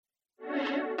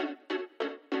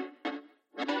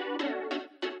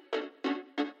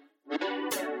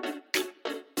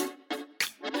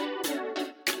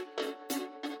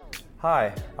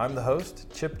Hi, I'm the host,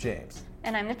 Chip James.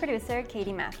 And I'm the producer,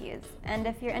 Katie Matthews. And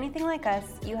if you're anything like us,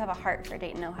 you have a heart for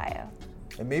Dayton, Ohio.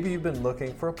 And maybe you've been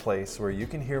looking for a place where you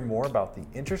can hear more about the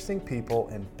interesting people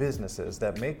and businesses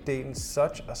that make Dayton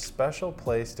such a special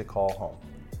place to call home.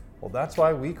 Well, that's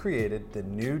why we created the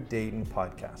New Dayton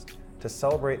podcast to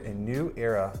celebrate a new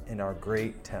era in our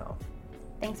great town.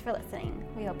 Thanks for listening.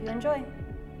 We hope you enjoy.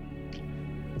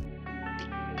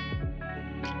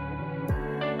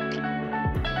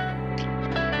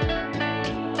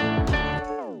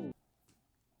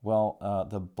 Well,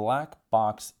 the Black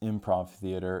Box Improv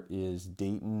Theater is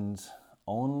Dayton's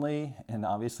only and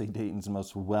obviously Dayton's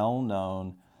most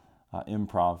well-known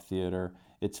improv theater.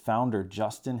 Its founder,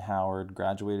 Justin Howard,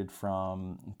 graduated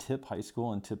from Tip High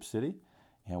School in Tip City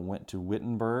and went to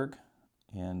Wittenberg.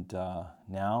 And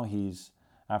now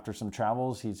after some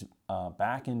travels, he's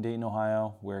back in Dayton,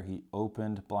 Ohio, where he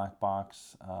opened Black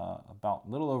Box about a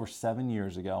little over 7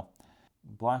 years ago.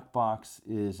 Black Box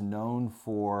is known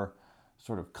for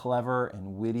sort of clever and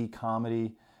witty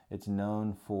comedy. It's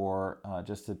known for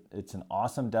it's an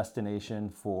awesome destination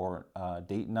for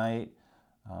date night,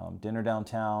 dinner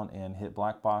downtown, and hit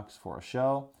Black Box for a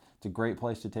show. It's a great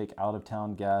place to take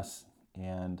out-of-town guests,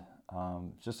 and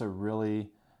just a really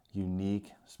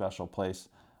unique, special place.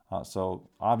 So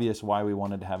obvious why we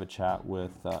wanted to have a chat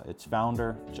with its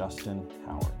founder, Justin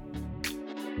Howard.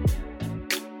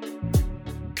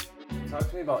 Talk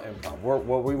to me about improv.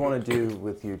 What we want to do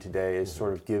with you today is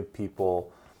sort of give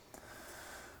people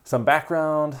some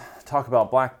background, talk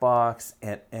about Black Box,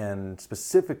 and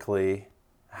specifically,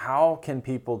 how can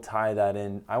people tie that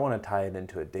in? I want to tie it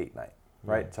into a date night,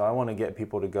 right? Mm-hmm. So I want to get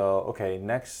people to go, okay,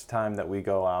 next time that we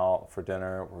go out for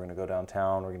dinner, we're going to go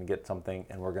downtown, we're going to get something,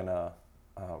 and we're going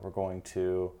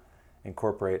to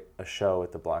incorporate a show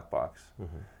at the Black Box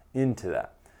into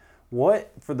that.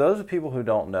 For those people who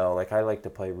don't know, like I like to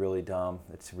play really dumb.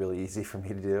 It's really easy for me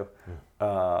to do.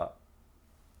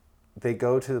 They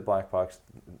go to the Black Box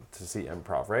to see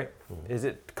improv, right? Mm-hmm. Is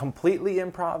it completely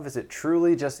improv? Is it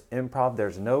truly just improv?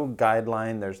 There's no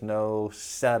guideline. There's no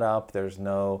setup. There's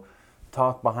no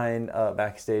talk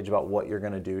backstage about what you're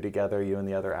going to do together, you and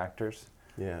the other actors?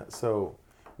 Yeah, so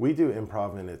we do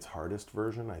improv in its hardest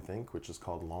version, I think, which is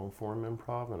called long form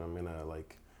improv, and I'm going to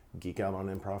geek out on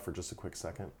improv for just a quick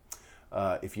second.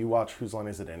 If you watch Whose Line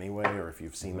Is It Anyway, or if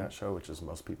you've seen that show, which is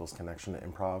most people's connection to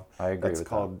improv, I agree with that. That's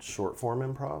called short form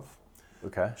improv.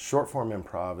 Okay. Short form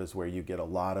improv is where you get a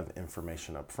lot of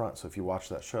information up front. So if you watch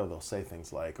that show, they'll say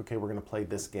things like, okay, we're going to play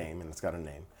this game, and it's got a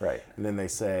name. Right. And then they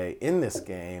say, in this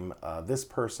game, this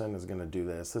person is going to do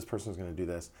this person is going to do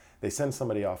this. They send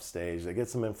somebody off stage, they get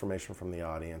some information from the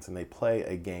audience, and they play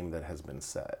a game that has been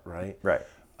set, right? Right.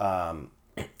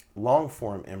 Long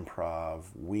form improv,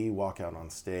 we walk out on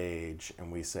stage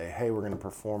and we say, hey, we're going to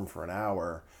perform for an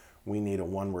hour. We need a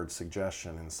one-word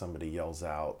suggestion, and somebody yells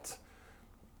out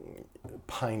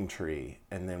pine tree,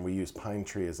 and then we use pine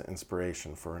tree as an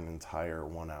inspiration for an entire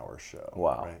 1 hour show.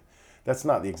 Wow. Right? That's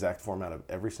not the exact format of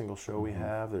every single show we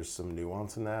have. There's some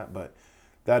nuance in that, but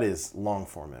that is long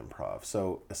form improv.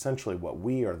 So essentially what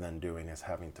we are then doing is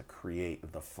having to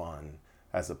create the fun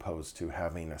as opposed to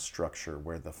having a structure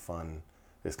where the fun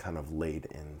is kind of laid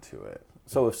into it.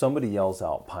 So if somebody yells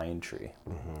out pine tree,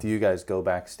 do you guys go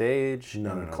backstage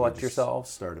and collect yourselves?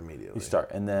 Start immediately. You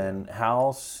start, and then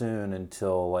how soon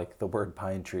until the word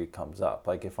pine tree comes up?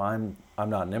 Like if I'm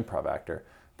not an improv actor,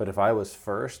 but if I was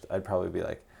first, I'd probably be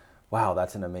like, wow,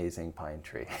 that's an amazing pine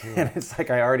tree. And it's like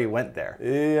I already went there.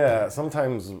 Yeah,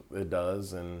 sometimes it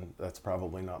does, and that's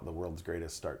probably not the world's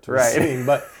greatest start to a right. scene.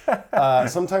 But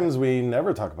sometimes we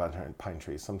never talk about pine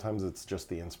trees. Sometimes it's just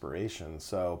the inspiration.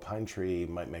 So pine tree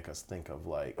might make us think of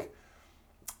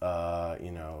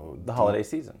the holiday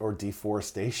season. Or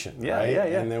deforestation, yeah, right? Yeah.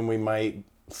 And then we might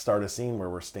start a scene where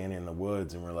we're standing in the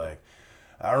woods and we're like,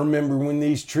 I remember when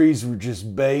these trees were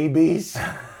just babies.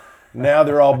 Now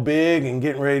they're all big and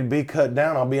getting ready to be cut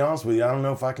down. I'll be honest with you, I don't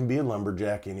know if I can be a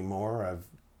lumberjack anymore.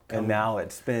 And now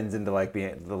it spins into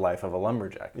being the life of a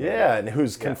lumberjack. Yeah, and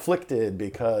who's conflicted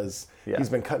because he's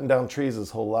been cutting down trees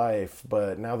his whole life,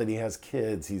 but now that he has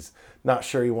kids, he's not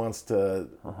sure he wants to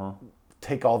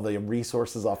take all the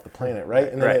resources off the planet,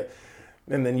 right?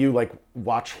 And then you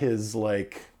watch his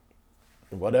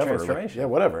whatever. Transformation. Yeah,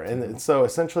 whatever. And so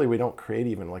essentially we don't create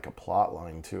even a plot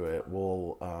line to it.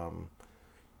 We'll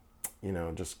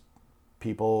just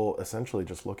people essentially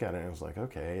just look at it and it's like,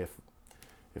 okay,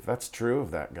 if that's true of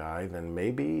that guy, then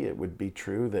maybe it would be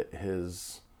true that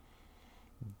his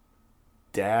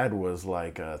dad was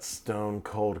a stone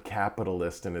cold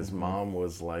capitalist and his mom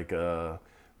was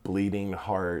bleeding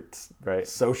heart Right.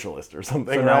 socialist or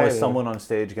something. So now right? is someone on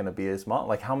stage going to be his mom?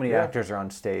 Like, how many actors are on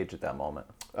stage at that moment?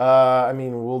 I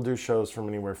mean, we'll do shows from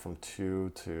anywhere from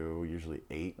 2 to usually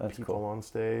 8 people cool. on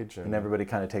stage. And everybody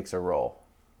kind of takes a role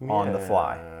on the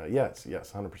fly. Yes,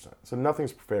 100%. So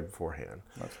nothing's prepared beforehand.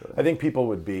 That's really I think people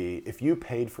would be, if you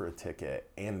paid for a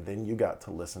ticket and then you got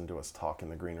to listen to us talk in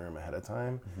the green room ahead of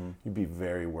time, you'd be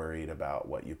very worried about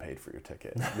what you paid for your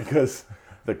ticket because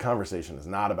the conversation is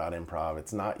not about improv.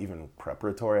 It's not even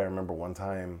preparatory. I remember one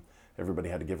time everybody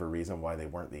had to give a reason why they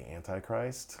weren't the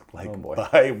Antichrist, like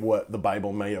by what the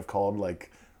Bible may have called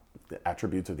like the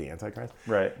attributes of the Antichrist.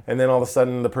 Right. And then all of a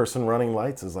sudden the person running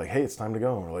lights is like, hey, it's time to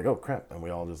go. And we're like, oh crap. And we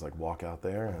all just like walk out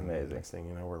there and Amazing. Next thing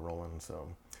you know, we're rolling. So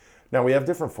now we have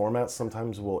different formats.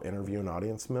 Sometimes we'll interview an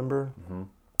audience member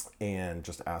and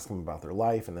just ask them about their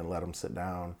life and then let them sit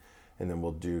down. And then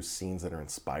we'll do scenes that are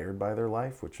inspired by their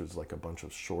life, which is like a bunch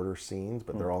of shorter scenes,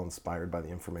 but they're all inspired by the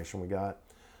information we got.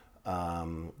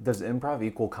 Does improv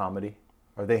equal comedy?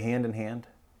 Are they hand in hand?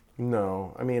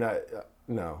 No, I mean,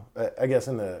 no. I guess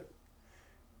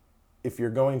if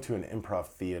you're going to an improv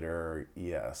theater,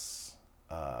 yes.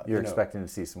 You're expecting to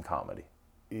see some comedy.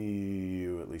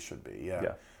 You at least should be, yeah.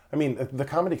 Yeah. I mean, the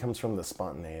comedy comes from the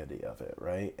spontaneity of it,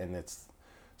 right? And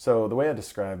so the way I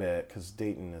describe it, because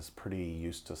Dayton is pretty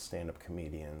used to stand-up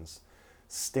comedians,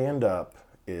 stand-up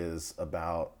is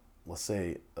about, let's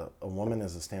say a woman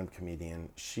is a stand-up comedian.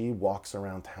 She walks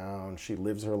around town. She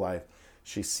lives her life.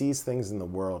 She sees things in the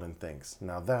world and thinks,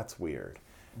 now that's weird.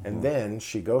 And then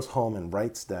she goes home and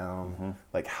writes down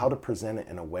like how to present it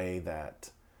in a way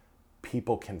that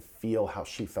people can feel how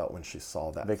she felt when she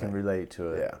saw that They can relate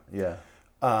to it. Yeah.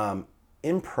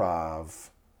 Improv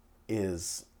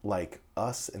is like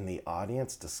us in the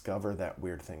audience discover that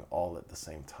weird thing all at the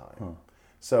same time.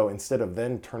 So instead of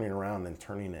then turning around and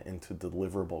turning it into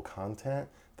deliverable content,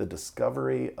 the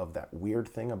discovery of that weird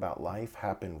thing about life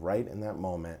happened right in that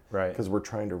moment. Right. Because we're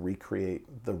trying to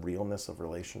recreate the realness of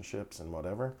relationships and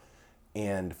whatever.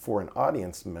 And for an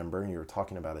audience member, and you were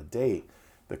talking about a date,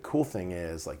 the cool thing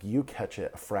is like you catch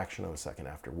it a fraction of a second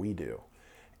after we do.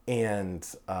 And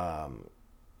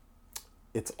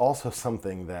it's also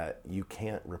something that you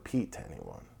can't repeat to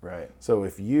anyone. Right. So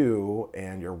if you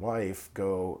and your wife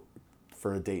go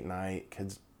for a date night,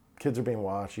 kids are being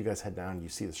watched, you guys head down, you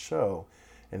see the show,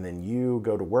 and then you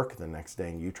go to work the next day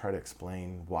and you try to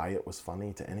explain why it was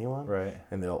funny to anyone, Right.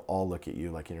 and they'll all look at you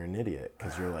like you're an idiot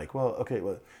because you're like,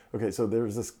 so there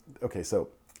was this,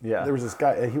 there was this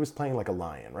guy, he was playing like a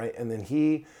lion, right? And then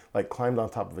he like climbed on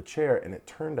top of a chair, and it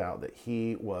turned out that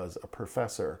he was a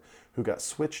professor who got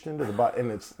switched into the body,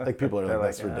 and it's like people are like,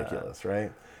 that's ridiculous,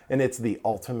 right? And it's the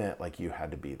ultimate, like you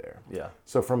had to be there. Yeah.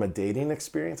 So from a dating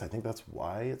experience, I think that's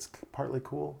why it's partly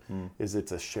cool, is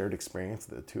it's a shared experience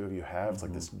that the two of you have. It's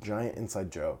like this giant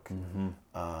inside joke.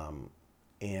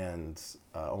 And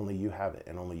only you have it,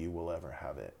 and only you will ever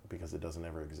have it, because it doesn't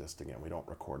ever exist again. We don't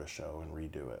record a show and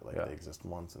redo it. Like they exist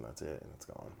once and that's it, and it's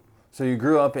gone. So you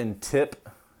grew up in Tip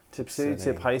City,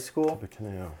 Tip High School,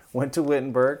 went to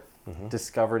Wittenberg,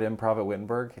 discovered improv at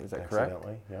Wittenberg. Is that correct?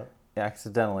 Accidentally, yeah.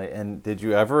 Accidentally. And did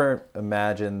you ever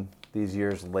imagine these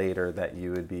years later that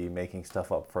you would be making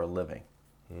stuff up for a living?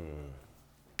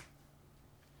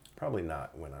 Probably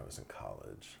not when I was in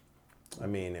college. I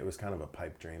mean, it was kind of a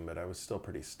pipe dream, but I was still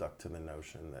pretty stuck to the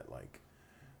notion that like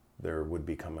there would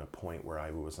become a point where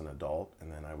I was an adult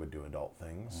and then I would do adult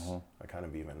things. I kind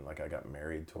of even, like I got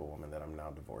married to a woman that I'm now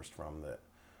divorced from that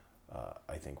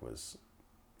I think was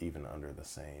even under the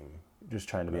same Just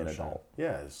trying to be an notion. adult.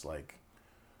 Yeah, it's like,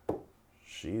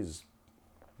 she's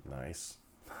nice.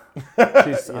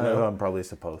 She's, I'm probably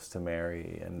supposed to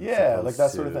marry. And like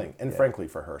that sort of thing. And frankly,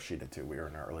 for her, she did too. We were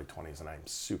in our early 20s, and I'm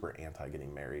super anti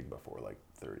getting married before like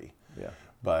 30. Yeah.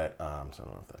 But, so I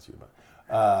don't know if that's you, but...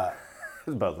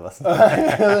 both of us.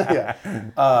 Yeah.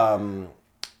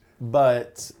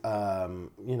 But,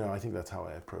 I think that's how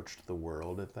I approached the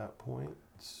world at that point.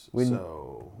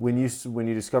 When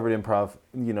you discovered improv,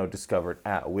 discovered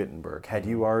at Wittenberg, had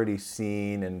you already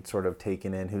seen and sort of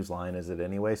taken in Whose Line Is It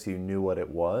Anyway, so you knew what it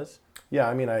was? Yeah,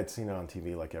 I mean, I had seen it on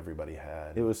TV like everybody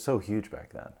had. It was so huge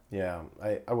back then. Yeah,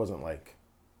 I wasn't like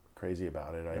crazy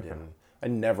about it. I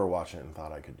never watched it and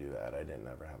thought I could do that. I didn't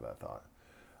ever have that thought.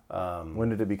 When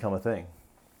did it become a thing?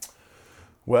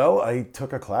 Well, I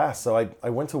took a class. So I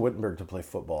went to Wittenberg to play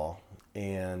football.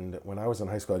 And when I was in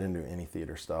high school, I didn't do any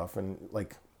theater stuff. And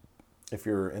like, if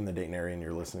you're in the Dayton area and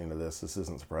you're listening to this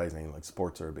isn't surprising. Like,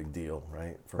 sports are a big deal,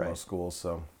 right? For most schools.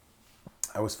 So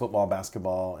I was football,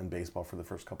 basketball, and baseball for the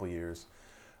first couple of years.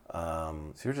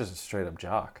 So you're just a straight up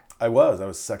jock. I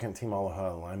was second team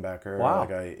All-Ohio linebacker. Wow.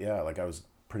 I was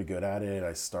pretty good at it.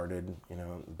 I started,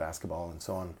 basketball and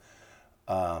so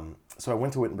on. So I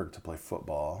went to Wittenberg to play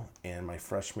football, and my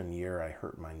freshman year I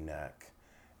hurt my neck.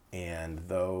 And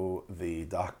though the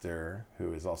doctor,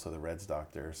 who is also the Reds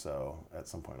doctor, so at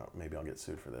some point maybe I'll get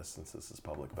sued for this since this is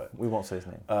public, but We won't say his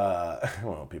name.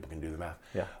 well, people can do the math.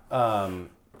 Yeah.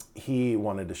 He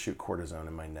wanted to shoot cortisone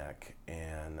in my neck,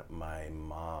 and my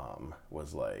mom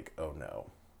was like, "Oh no,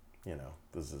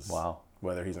 this is Wow.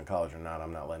 Whether he's in college or not,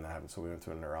 I'm not letting that happen." So we went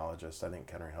to a neurologist, I think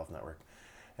Kettering Health Network,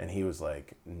 and he was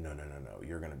like, "No,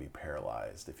 you're going to be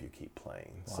paralyzed if you keep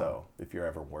playing." Wow. So if you're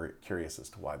ever curious as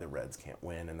to why the Reds can't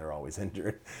win and they're always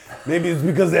injured, maybe it's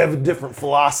because they have a different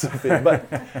philosophy.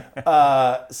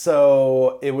 But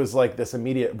so it was like this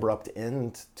immediate abrupt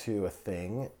end to a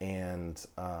thing, and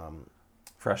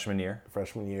Freshman year.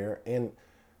 and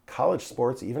college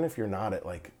sports, even if you're not at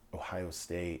like Ohio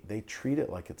State, they treat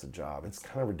it like it's a job. It's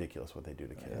kind of ridiculous what they do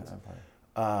to kids.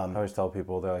 I always tell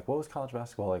people, they're like, "What was college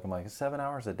basketball like?" I'm like, "It's 7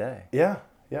 hours a day." Yeah.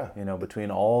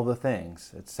 Between all the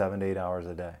things, it's 7 to 8 hours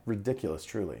a day. Ridiculous,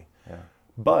 truly. Yeah.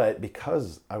 But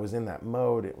because I was in that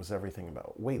mode, it was everything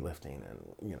about weightlifting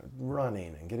and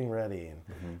running and getting ready. And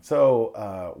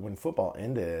so when football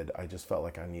ended, I just felt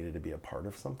like I needed to be a part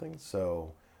of something.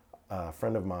 So a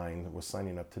friend of mine was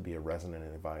signing up to be a resident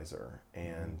advisor.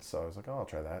 And so I was like, "Oh, I'll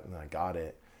try that." And I got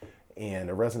it. And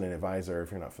a resident advisor,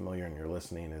 if you're not familiar and you're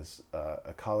listening, is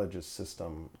a college's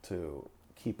system to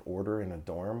keep order in a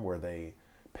dorm where they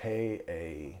pay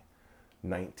a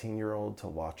 19-year-old to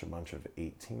watch a bunch of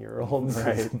 18-year-olds.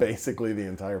 Right. Basically the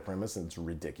entire premise, and it's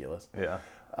ridiculous. Yeah.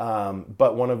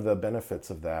 But one of the benefits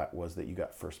of that was that you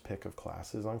got first pick of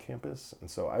classes on campus.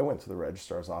 And so I went to the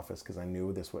registrar's office because I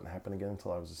knew this wouldn't happen again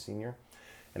until I was a senior.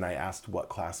 And I asked what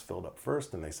class filled up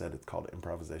first, and they said it's called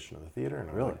Improvisation of the Theater. And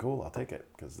I was like, "Cool, I'll take it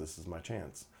because this is my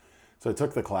chance." So I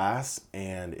took the class,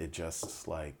 and it just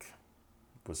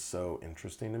was so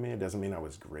interesting to me. It doesn't mean I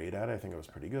was great at it. I think I was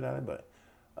pretty good at it, but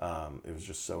it was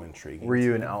just so intriguing. Were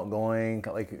you an outgoing,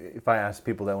 like if I asked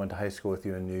people that went to high school with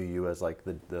you and knew you as like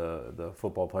the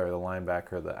football player, the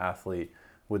linebacker, the athlete,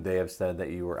 would they have said that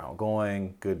you were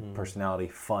outgoing, good personality,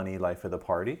 funny, life of the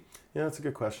party? Yeah, that's a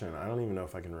good question. I don't even know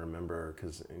if I can remember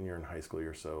because when you're in high school,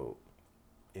 you're so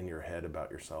in your head about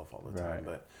yourself all the time. Right.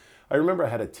 But I remember I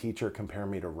had a teacher compare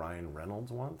me to Ryan Reynolds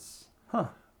once,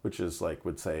 which is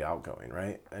would say outgoing,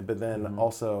 right? But then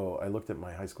also I looked at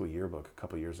my high school yearbook a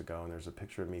couple years ago, and there's a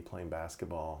picture of me playing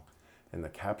basketball, and the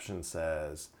caption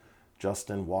says,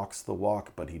 "Justin walks the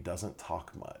walk, but he doesn't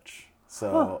talk much."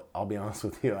 So I'll be honest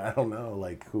with you, I don't know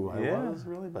who I was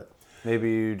really, but maybe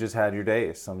you just had your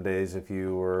days. Some days if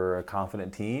you were a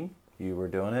confident teen, you were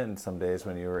doing it, and some days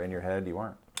when you were in your head, you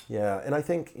weren't. Yeah, and I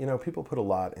think, people put a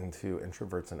lot into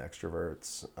introverts and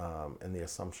extroverts, and the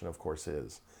assumption, of course,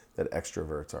 is that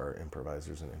extroverts are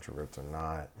improvisers and introverts are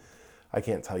not. I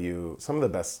can't tell you, some of the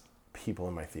best people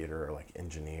in my theater are like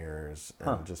engineers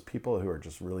and just people who are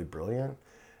just really brilliant.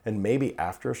 And maybe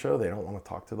after a show, they don't want to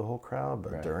talk to the whole crowd,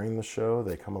 but during the show,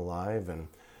 they come alive. And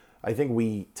I think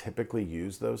we typically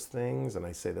use those things, and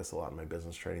I say this a lot in my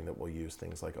business training, that we'll use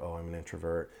things like, "Oh, I'm an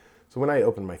introvert." So when I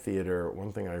opened my theater,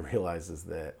 one thing I realized is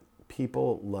that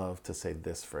people love to say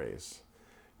this phrase,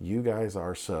 "You guys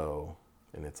are so,"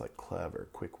 and it's like clever,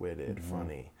 quick-witted,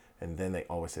 funny. And then they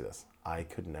always say this, "I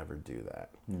could never do that."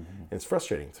 And it's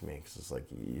frustrating to me because it's like,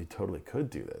 you totally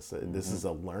could do this. This is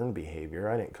a learned behavior.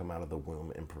 I didn't come out of the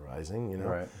womb improvising,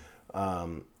 Right.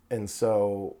 And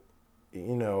so,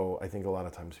 I think a lot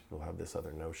of times people have this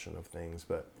other notion of things.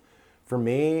 But for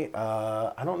me,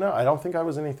 I don't know. I don't think I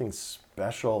was anything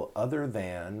special other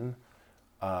than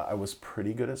I was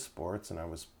pretty good at sports, and I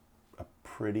was a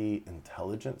pretty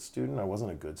intelligent student. I wasn't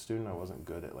a good student. I wasn't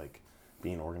good at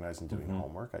being organized and doing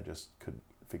homework. I just could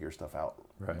figure stuff out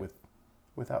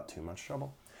without too much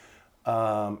trouble.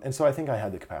 And so I think I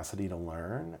had the capacity to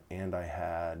learn, and I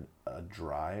had a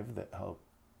drive that helped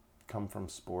come from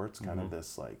sports, kind of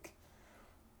this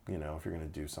if you're going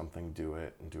to do something, do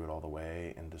it, and do it all the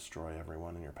way, and destroy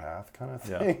everyone in your path kind of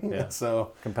thing. Yeah.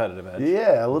 So competitive edge.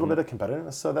 Yeah, a little bit of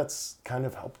competitiveness. So that's kind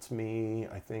of helped me,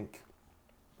 I think,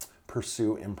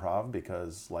 pursue improv,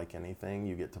 because like anything,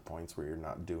 you get to points where you're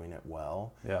not doing it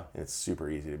well. Yeah. And it's super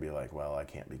easy to be like, well, I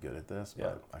can't be good at this.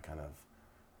 But I kind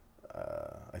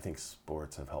of, I think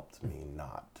sports have helped me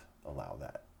not allow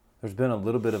that. There's been a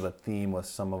little bit of a theme with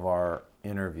some of our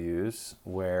interviews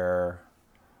where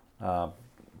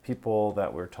people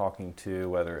that we're talking to,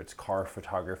 whether it's car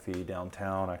photography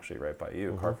downtown, actually right by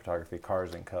you, car photography,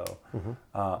 Cars & Co.,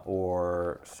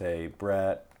 or say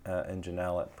Brett and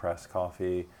Janelle at Press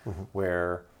Coffee,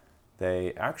 where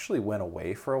they actually went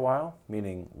away for a while,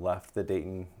 meaning left the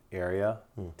Dayton area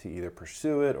to either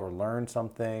pursue it or learn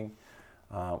something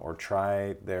or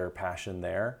try their passion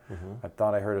there. I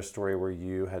thought I heard a story where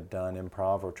you had done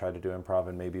improv or tried to do improv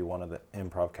in maybe one of the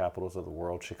improv capitals of the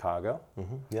world, Chicago.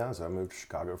 Yeah, so I moved to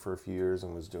Chicago for a few years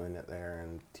and was doing it there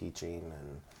and teaching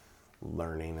and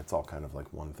learning. It's all kind of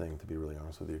like one thing, to be really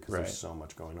honest with you, because there's so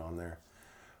much going on there.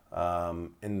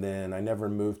 And then I never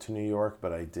moved to New York,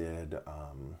 but I did.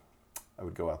 I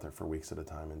would go out there for weeks at a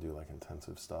time and do like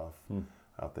intensive stuff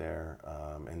out there.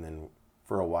 And then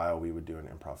for a while, we would do an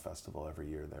improv festival every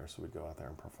year there. So we'd go out there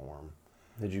and perform.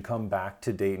 Did you come back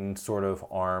to Dayton sort of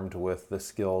armed with the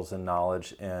skills and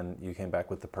knowledge, and you came back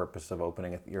with the purpose of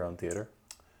opening your own theater?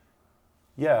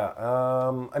 Yeah.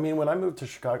 I mean, when I moved to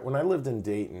Chicago, when I lived in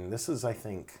Dayton,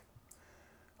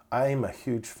 I'm a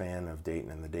huge fan of Dayton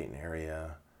and the Dayton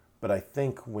area. But I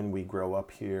think when we grow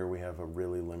up here, we have a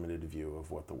really limited view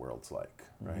of what the world's like,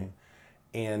 right?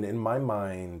 And in my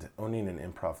mind, owning an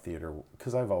improv theater,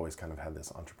 because I've always kind of had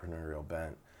this entrepreneurial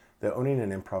bent, that owning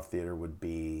an improv theater would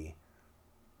be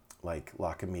like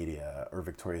La Comedia or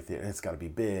Victoria Theater. It's got to be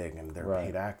big, and they're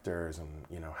paid actors,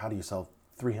 and how do you sell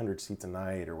 300 seats a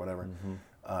night or whatever?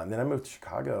 And then I moved to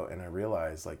Chicago, and I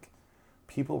realized like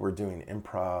people were doing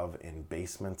improv in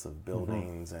basements of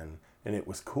buildings, and it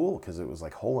was cool because it was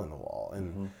like hole in the wall.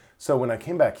 And so when I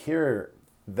came back here,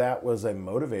 that was a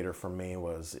motivator for me.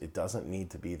 Was it doesn't need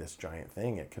to be this giant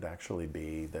thing. It could actually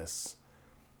be this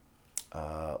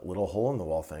little hole in the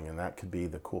wall thing, and that could be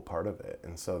the cool part of it.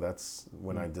 And so that's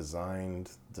when I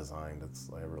designed. It's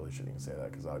I really shouldn't even say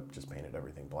that because I just painted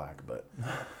everything black. But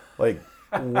like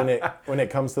when it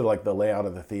comes to like the layout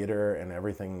of the theater and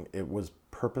everything, it was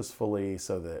purposefully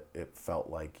so that it felt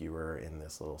like you were in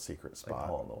this little secret spot. Like a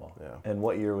hole in the wall. Yeah. And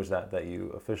what year was that you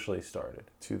officially started?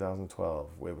 2012.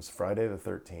 It was Friday the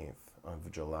 13th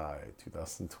of July,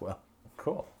 2012.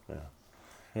 Cool. Yeah.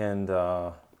 And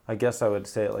I guess I would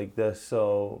say it like this.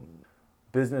 So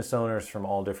business owners from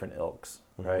all different ilks,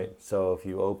 right? So if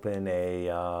you open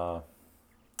a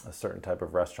certain type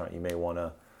of restaurant, you may want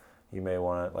to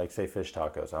like say fish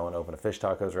tacos. I want to open a fish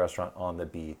tacos restaurant on the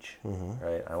beach,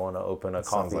 right? I want to open a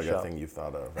coffee shop. Sounds like a thing you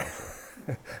thought of,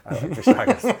 actually. I like fish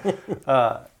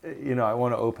tacos. I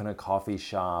want to open a coffee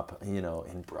shop,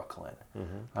 in Brooklyn.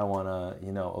 I want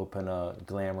to, open a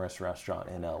glamorous restaurant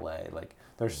in LA. Like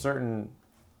there's certain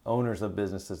owners of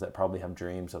businesses that probably have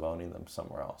dreams of owning them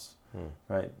somewhere else,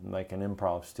 right? Like an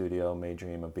improv studio may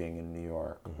dream of being in New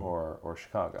York or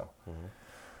Chicago.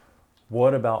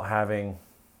 What about having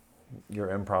your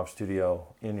improv studio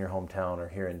in your hometown or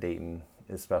here in Dayton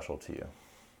is special to you?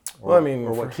 Or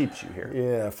what keeps you here?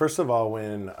 Yeah, first of all,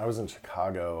 when I was in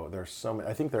Chicago, there's so many.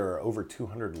 I think there are over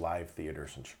 200 live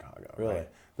theaters in Chicago. Really? Right?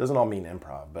 Doesn't all mean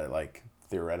improv, but like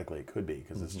theoretically it could be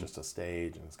because it's just a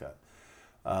stage and it's got.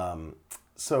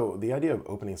 So the idea of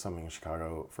opening something in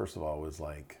Chicago, first of all, was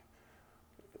like,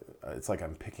 it's like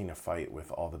I'm picking a fight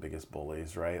with all the biggest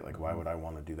bullies, right? Like, why would I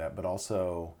want to do that? But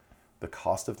also, the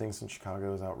cost of things in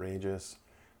Chicago is outrageous.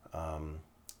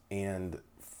 And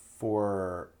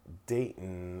for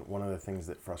Dayton, one of the things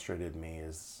that frustrated me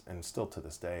is, and still to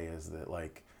this day, is that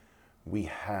like we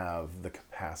have the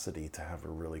capacity to have a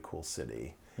really cool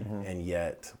city, and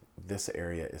yet this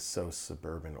area is so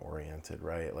suburban oriented,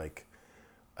 right? Like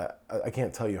I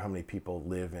can't tell you how many people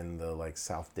live in the like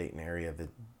South Dayton area that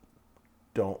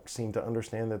don't seem to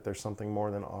understand that there's something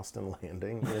more than Austin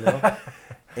Landing,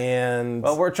 And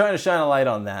well, we're trying to shine a light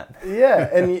on that. Yeah,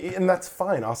 and that's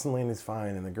fine. Austin Landing's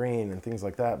fine, and the green and things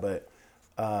like that. But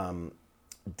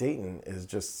Dayton is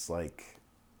just like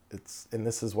and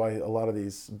this is why a lot of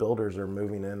these builders are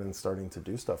moving in and starting to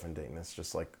do stuff in Dayton. It's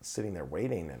just like sitting there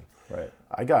waiting. And right.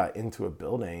 I got into a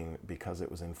building because it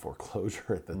was in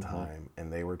foreclosure at the time,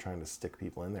 and they were trying to stick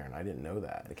people in there, and I didn't know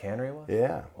that. The cannery was?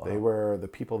 Yeah, wow. They were the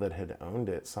people that had owned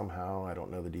it somehow. I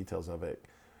don't know the details of it.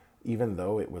 Even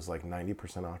though it was like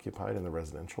 90% occupied in the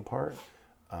residential part,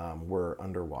 were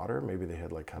underwater. Maybe they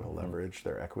had like kind of leveraged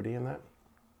their equity in that.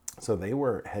 So they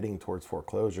were heading towards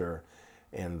foreclosure,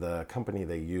 and the company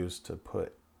they used to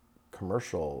put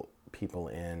commercial people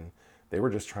in, they were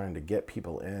just trying to get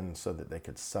people in so that they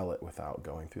could sell it without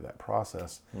going through that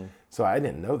process. So I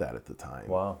didn't know that at the time.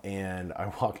 Wow. And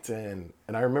I walked in,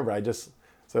 and I remember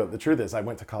so the truth is I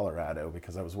went to Colorado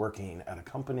because I was working at a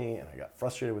company and I got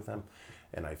frustrated with them.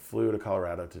 And I flew to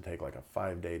Colorado to take like a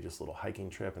 5-day just little hiking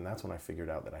trip. And that's when I figured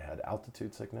out that I had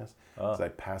altitude sickness. Because I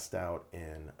passed out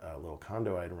in a little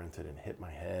condo I'd rented and hit my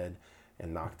head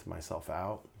and knocked myself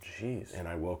out. Jeez. And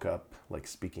I woke up like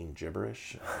speaking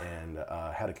gibberish and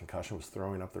had a concussion, was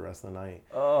throwing up the rest of the night.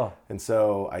 Oh. And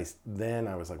so I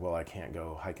was like, well, I can't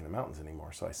go hike in the mountains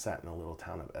anymore. So I sat in a little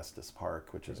town of Estes Park,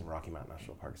 which is in Rocky Mountain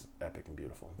National Park. It's epic and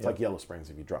beautiful. It's like Yellow Springs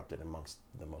if you dropped it amongst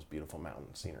the most beautiful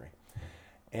mountain scenery.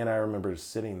 And I remember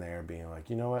sitting there being like,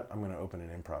 you know what? I'm going to open an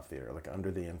improv theater, like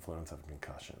under the influence of a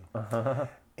concussion.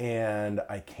 And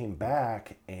I came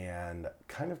back, and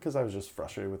kind of because I was just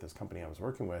frustrated with this company I was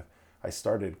working with, I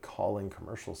started calling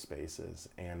commercial spaces,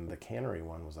 and the cannery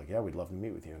one was like, yeah, we'd love to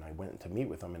meet with you. And I went to meet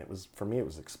with them, and for me, it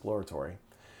was exploratory.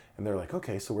 And they're like,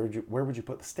 okay, so where would you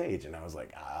put the stage? And I was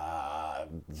like,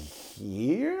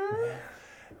 here?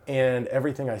 And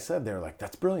everything I said, they were like,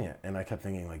 that's brilliant. And I kept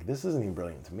thinking, like, this isn't even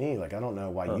brilliant to me. Like, I don't know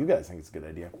why you guys think it's a good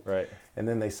idea. Right. And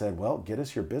then they said, well, get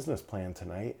us your business plan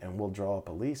tonight, and we'll draw up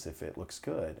a lease if it looks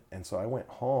good. And so I went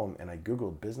home, and I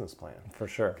Googled business plan. For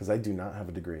sure. Because I do not have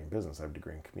a degree in business. I have a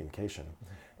degree in communication.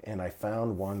 And I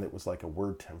found one that was like a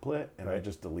word template, and I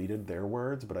just deleted their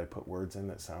words, but I put words in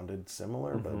that sounded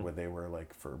similar, but where they were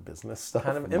like for business stuff.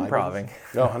 Kind of improving.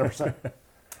 No, 100%.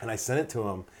 And I sent it to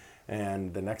them.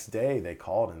 And the next day they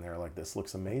called and they're like, this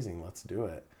looks amazing, let's do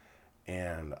it.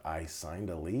 And I signed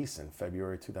a lease in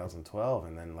February 2012.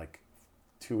 And then like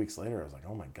 2 weeks later, I was like,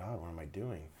 oh my God, what am I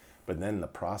doing? But then the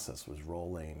process was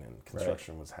rolling and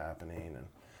construction was happening. And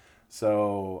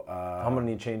so... how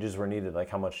many changes were needed? Like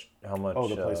how much? Oh,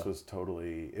 the place was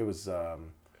totally... It was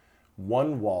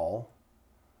one wall,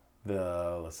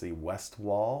 west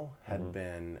wall had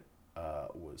been...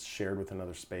 was shared with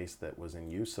another space that was in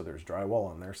use. So there's drywall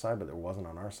on their side, but there wasn't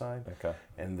on our side. Okay.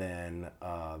 And then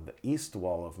the east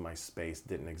wall of my space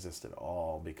didn't exist at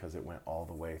all because it went all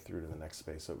the way through to the next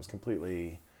space. So it was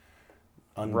completely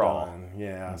undone. Raw.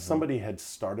 Yeah. Somebody had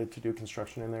started to do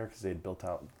construction in there because they'd built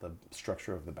out the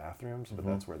structure of the bathrooms, but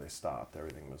that's where they stopped.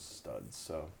 Everything was studs.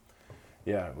 So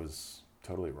yeah, it was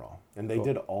totally raw. And they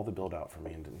did all the build out for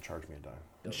me and didn't charge me a dime.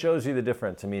 It shows you the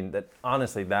difference. I mean, that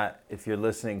honestly, that if you're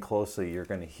listening closely, you're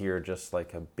going to hear just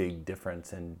like a big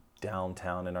difference in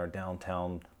our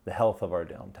downtown, the health of our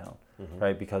downtown,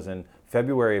 right? Because in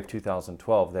February of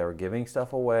 2012, they were giving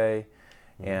stuff away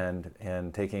and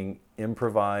taking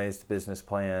improvised business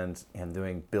plans and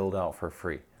doing build out for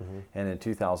free. And in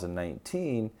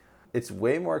 2019, it's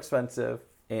way more expensive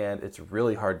and it's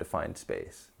really hard to find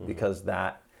space because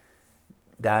that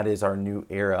is our new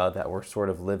era that we're sort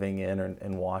of living in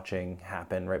and watching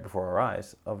happen right before our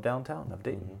eyes of downtown, of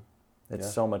Dayton.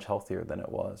 It's so much healthier than it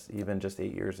was, even just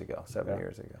 8 years ago, 7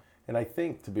 years ago. And I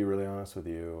think, to be really honest with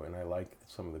you, and I like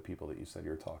some of the people that you said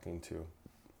you're talking to,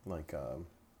 like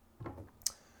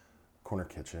Corner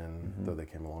Kitchen, though they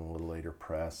came along a little later,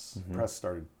 Press. Press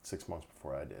started 6 months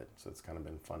before I did, so it's kind of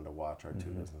been fun to watch our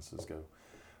two businesses go.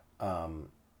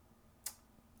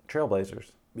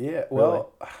 Trailblazers. Yeah,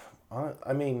 well...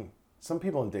 I mean, some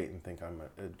people in Dayton think I'm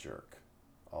a jerk.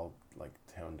 I'll like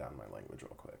tone down my language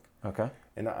real quick. Okay.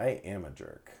 And I am a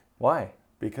jerk. Why?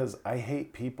 Because I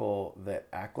hate people that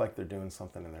act like they're doing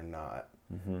something and they're not,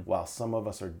 while some of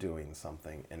us are doing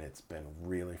something and it's been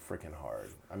really freaking hard.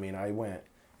 I mean, I went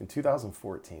in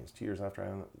 2014, it's 2 years after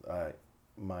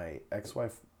my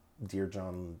ex-wife, Dear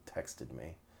John, texted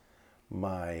me.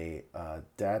 My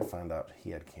dad found out he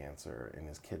had cancer and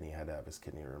his kidney had to have his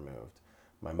kidney removed.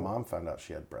 My mom found out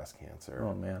she had breast cancer.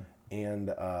 Oh, man. And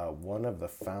one of the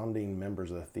founding members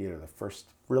of the theater, the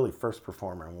first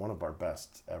performer and one of our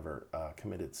best ever,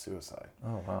 committed suicide.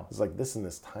 Oh, wow. It was like this in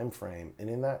this time frame. And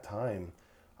in that time,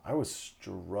 I was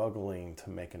struggling to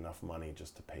make enough money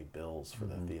just to pay bills for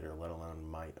the theater, let alone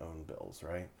my own bills,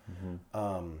 right?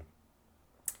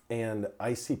 And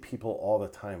I see people all the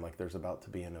time, like there's about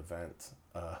to be an event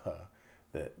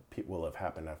that will have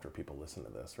happened after people listen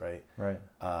to this, right? Right.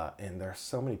 And there's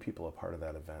so many people a part of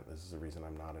that event. This is the reason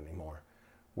I'm not anymore.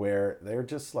 Where they're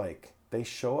just like, they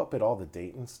show up at all the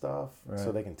Dayton stuff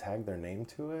so they can tag their name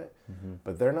to it,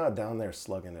 but they're not down there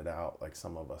slugging it out like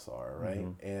some of us are, right?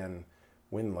 And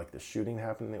when like the shooting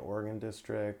happened in the Oregon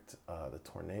district, the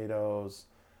tornadoes,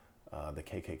 the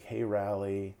KKK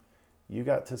rally, you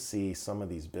got to see some of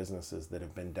these businesses that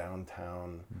have been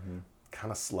downtown kind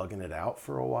of slugging it out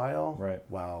for a while,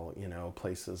 while, you know,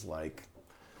 places like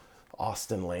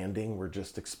Austin Landing were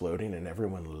just exploding and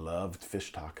everyone loved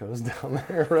fish tacos down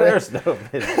there, right? There's no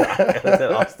fish tacos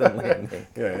at Austin Landing.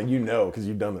 Yeah, you know, because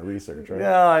you've done the research, right?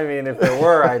 No, I mean, if there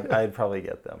were, I'd probably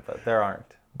get them, but there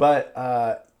aren't.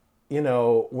 But, you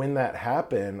know, when that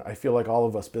happened, I feel like all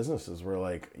of us businesses were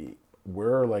like,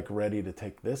 we're like ready to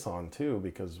take this on too,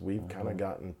 because we've kind of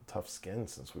gotten tough skin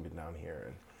since we've been down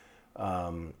here.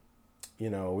 And, you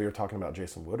know, we were talking about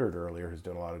Jason Woodard earlier, who's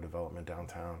doing a lot of development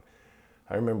downtown.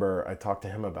 I remember I talked to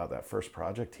him about that first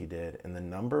project he did, and the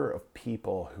number of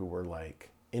people who were like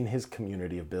in his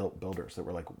community of builders that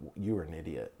were like, "You are an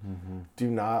idiot. Do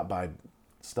not buy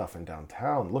stuff in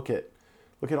downtown. Look at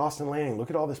Austin Landing. Look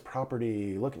at all this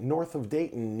property. Look, north of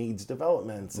Dayton needs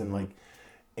developments."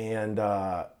 And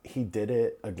he did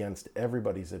it against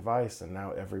everybody's advice, and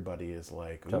now everybody is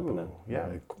like, Jumping "Ooh, in. yeah."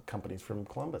 Companies from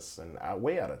Columbus and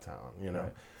way out of town,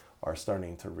 Right. are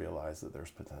starting to realize that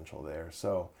there's potential there.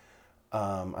 So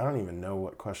I don't even know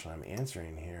what question I'm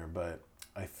answering here, but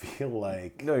I feel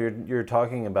like No, you're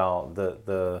talking about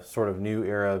the sort of new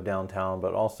era of downtown,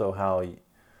 but also how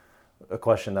a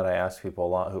question that I ask people a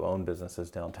lot who own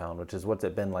businesses downtown, which is what's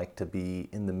it been like to be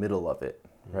in the middle of it,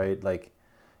 right? Like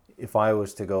if I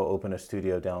was to go open a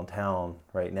studio downtown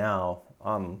right now,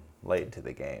 I'm late to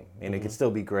the game. I mean, it could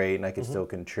still be great and I could still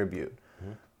contribute.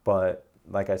 But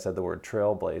like I said, the word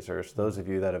trailblazers, those of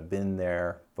you that have been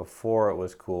there before it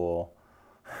was cool,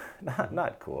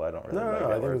 not cool, I don't really like no, that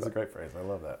I think word, it's a great phrase. I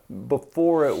love that.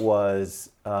 before it was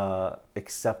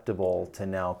acceptable to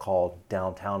now call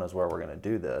downtown is where we're going to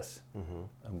do this.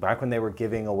 Back when they were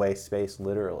giving away space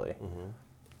literally,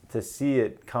 to see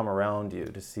it come around you,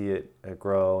 to see it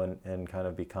grow and kind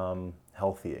of become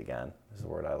healthy again is the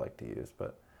word I like to use.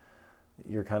 But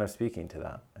you're kind of speaking to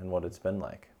that and what it's been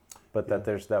like. But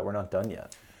that we're not done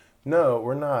yet. No,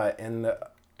 we're not. And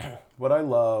what I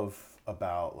love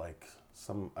about like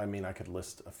I could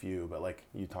list a few, but like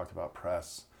you talked about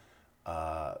press,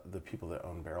 the people that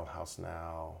own Barrel House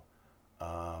now,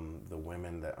 the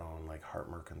women that own like Hart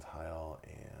Mercantile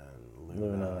and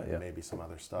Luna and maybe some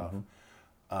other stuff.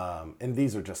 And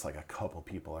these are just like a couple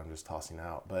people I'm just tossing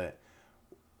out, but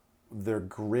they're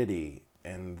gritty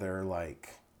and they're like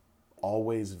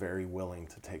always very willing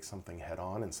to take something head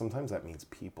on. And sometimes that means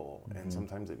people and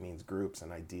sometimes it means groups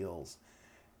and ideals.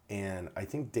 And I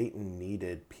think Dayton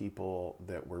needed people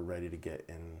that were ready to get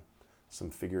in some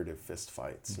figurative fist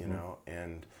fights,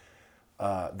 and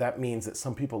that means that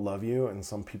some people love you and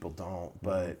some people don't.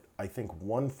 But I think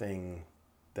one thing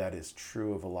that is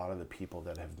true of a lot of the people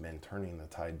that have been turning the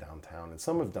tide downtown, and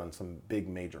some have done some big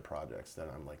major projects that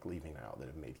I'm like leaving out that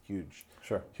have made huge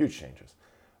changes,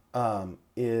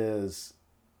 is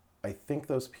I think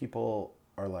those people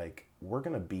are like, we're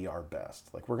going to be our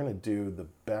best. Like we're going to do the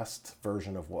best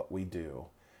version of what we do.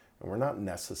 And we're not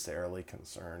necessarily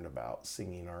concerned about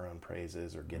singing our own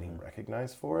praises or getting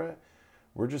recognized for it.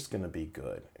 We're just going to be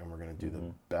good and we're going to do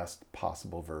the best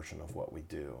possible version of what we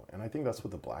do. And I think that's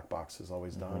what the Black Box has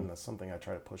always done. That's something I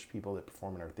try to push people that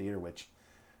perform in our theater, which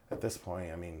at this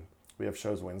point, I mean, we have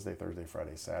shows Wednesday, Thursday,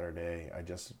 Friday, Saturday. I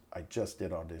just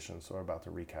did auditions, so we're about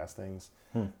to recast things.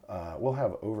 We'll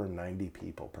have over 90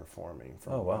 people performing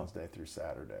from Wednesday through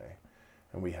Saturday.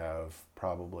 And we have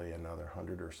probably another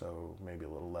 100 or so, maybe a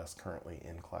little less currently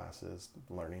in classes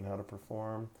learning how to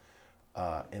perform.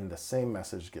 And the same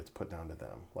message gets put down to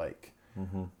them. Like,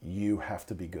 you have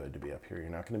to be good to be up here. You're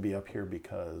not going to be up here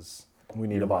because we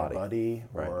need you're a body. my buddy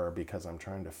or because I'm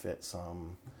trying to fit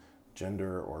some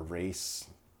gender or race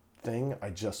thing. I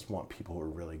just want people who are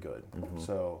really good.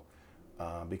 So,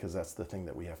 because that's the thing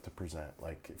that we have to present.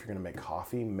 Like, if you're going to make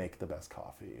coffee, make the best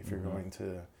coffee. If you're going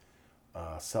to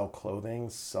sell clothing,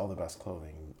 sell the best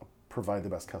clothing. Provide the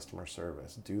best customer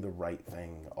service. Do the right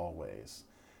thing always.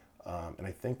 And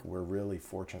I think we're really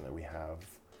fortunate that we have,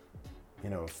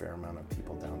 a fair amount of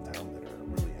people downtown that are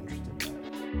really interested in that.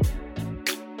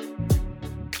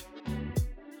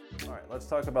 All right, let's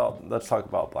talk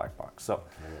about Black Box. So,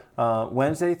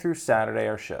 Wednesday through Saturday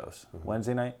are shows.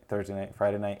 Wednesday night, Thursday night,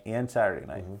 Friday night, and Saturday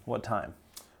night. What time?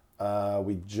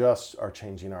 We just are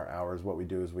changing our hours. What we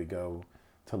do is we go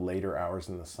to later hours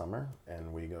in the summer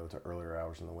and we go to earlier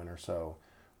hours in the winter. So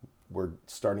we're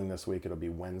starting this week. It'll be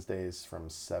Wednesdays from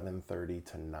 7:30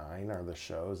 to 9 are the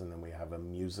shows, and then we have a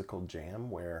musical jam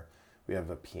where we have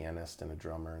a pianist and a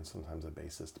drummer and sometimes a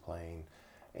bassist playing.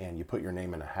 And you put your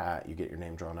name in a hat, you get your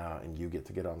name drawn out, and you get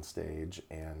to get on stage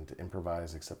and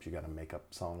improvise, except you got to make up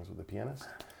songs with the pianist.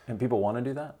 And people want to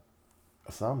do that?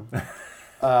 Some.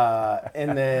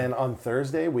 And then on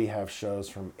Thursday, we have shows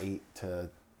from 8 to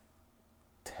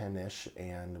 10-ish,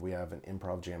 and we have an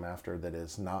improv jam after that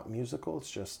is not musical,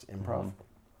 it's just improv.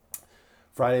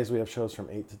 Fridays, we have shows from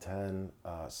 8 to 10.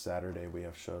 Saturday, we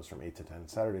have shows from 8 to 10.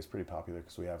 Saturday's pretty popular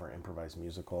because we have our improvised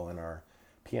musical, and our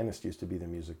pianist used to be the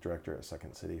music director at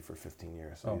Second City for 15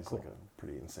 years, so he's like a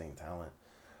pretty insane talent.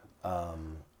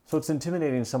 So it's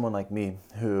intimidating someone like me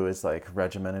who is like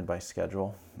regimented by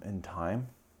schedule and time,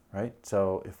 right?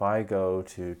 So if I go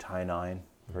to Thai 9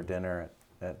 for dinner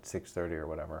at 6:30 or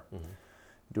whatever,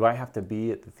 do I have to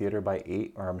be at the theater by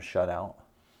 8 or I'm shut out?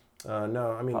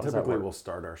 No, I mean, How does that typically work? we'll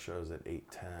start our shows at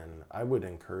 8:10. I would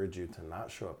encourage you to not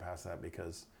show up past that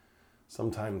because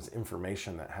sometimes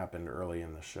information that happened early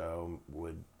in the show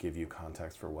would give you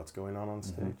context for what's going on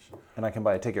stage. And I can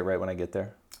buy a ticket right when I get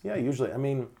there? Yeah, usually. I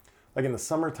mean, like in the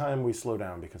summertime, we slow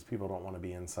down because people don't want to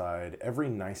be inside. Every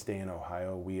nice day in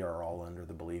Ohio, we are all under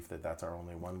the belief that that's our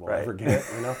only one we'll Right. ever get,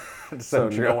 you know? So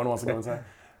true. No one wants to go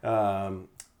inside.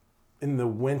 In the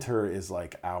winter is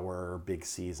like our big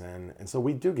season. And so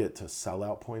we do get to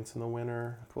sellout points in the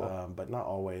winter, but not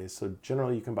always. So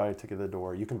generally you can buy a ticket at the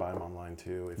door. You can buy them online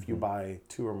too. If you buy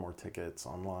 2 or more tickets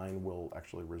online, we'll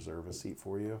actually reserve a seat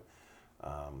for you.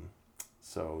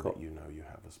 So that you know you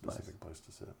have a specific place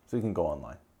to sit. So you can go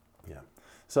online. Yeah.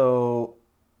 So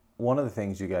one of the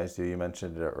things you guys do, you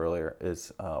mentioned it earlier,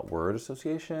 is word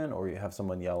association, or you have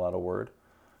someone yell out a word,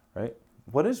 right?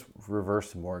 What is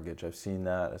reverse mortgage? I've seen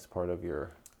that as part of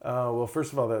your... Well,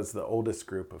 first of all, that's the oldest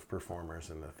group of performers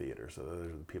in the theater. So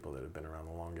those are the people that have been around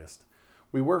the longest.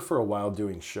 We were for a while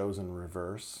doing shows in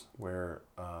reverse where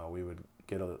we would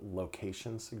get a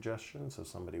location suggestion. So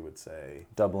somebody would say...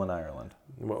 Dublin, Ireland.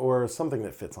 Or something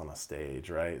that fits on a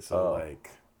stage, right? So like...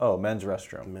 Oh, men's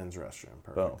restroom. Men's restroom,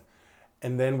 perfect. Boom.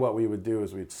 And then what we would do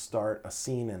is we'd start a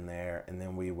scene in there, and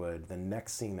then the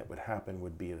next scene that would happen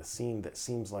would be the scene that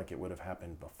seems like it would have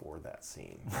happened before that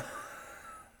scene.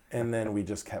 And then we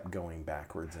just kept going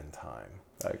backwards in time.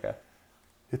 Okay.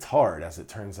 It's hard, as it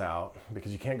turns out,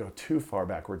 because you can't go too far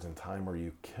backwards in time where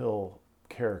you kill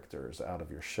characters out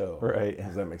of your show. Right.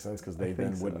 Does that make sense? Because they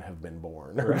then so. wouldn't have been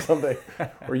born or something.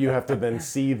 Or you have to then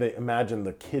imagine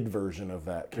the kid version of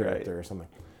that character or something.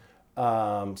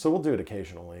 So we'll do it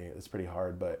occasionally. It's pretty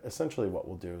hard, but essentially what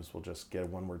we'll do is we'll just get a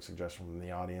one-word suggestion from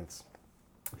the audience.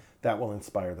 That will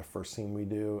inspire the first scene we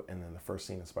do, and then the first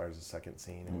scene inspires the second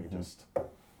scene, and we just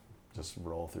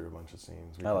roll through a bunch of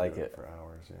scenes. We I can like do it. for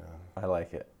hours. Yeah. I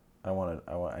like it.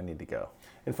 I need to go.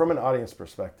 And from an audience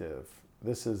perspective,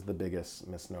 this is the biggest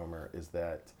misnomer: is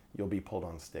that you'll be pulled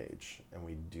on stage, and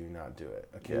we do not do it.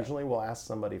 Occasionally, we'll ask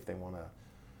somebody if they want to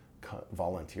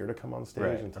volunteer to come on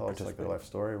stage and tell us like their life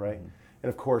story, right? And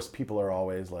of course, people are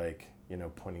always like,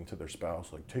 pointing to their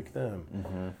spouse, like, take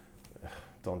them.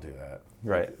 Don't do that.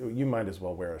 Right. Like, you might as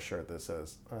well wear a shirt that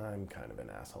says, I'm kind of an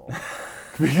asshole.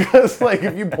 Because like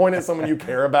if you point at someone you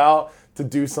care about to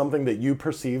do something that you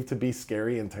perceive to be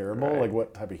scary and terrible, like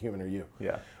what type of human are you?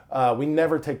 Yeah. We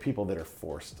never take people that are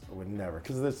forced. We never,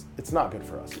 because it's not good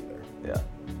for us either. Yeah.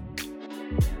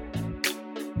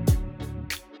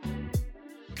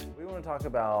 We want to talk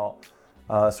about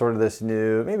sort of this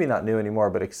new, maybe not new anymore,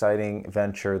 but exciting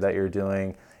venture that you're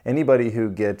doing. Anybody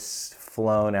who gets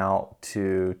flown out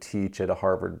to teach at a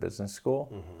Harvard Business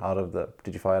School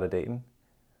did you fly out of Dayton?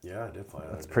 Yeah, I did fly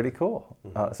out. That's pretty cool.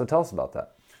 So tell us about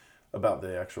that. About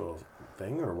the actual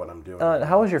thing or what I'm doing?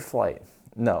 How was your flight?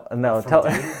 No. I Tell.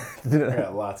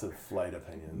 got lots of flight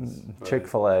opinions.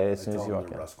 Chick-fil-A as soon as you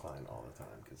walk in. Russ Klein all the time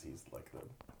because he's like the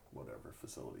whatever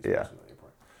facilities Yeah. person at the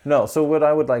airport. No, so what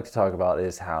I would like to talk about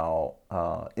is how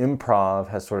improv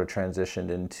has sort of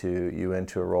transitioned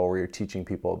into a role where you're teaching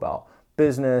people about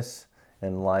business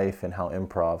and life and how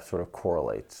improv sort of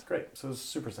correlates. Great. So it's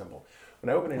super simple. When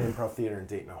I opened an improv theater in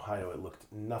Dayton, Ohio, it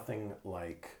looked nothing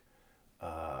like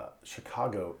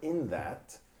Chicago in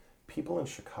that people in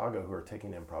Chicago who are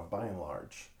taking improv, by and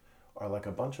large, are like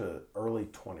a bunch of early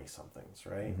 20-somethings,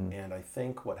 right? And I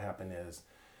think what happened is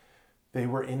they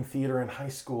were in theater in high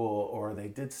school, or they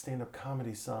did stand-up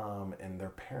comedy some, and their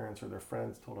parents or their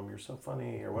friends told them, you're so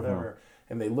funny, or whatever.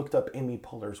 And they looked up Amy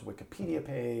Poehler's Wikipedia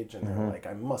page, and they're like,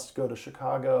 I must go to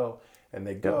Chicago. And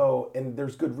they go, and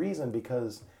there's good reason,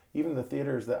 because even the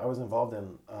theaters that I was involved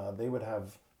in, they would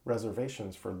have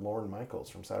reservations for Lorne Michaels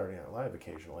from Saturday Night Live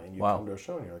occasionally. And you come to a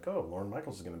show, and you're like, oh, Lorne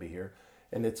Michaels is going to be here.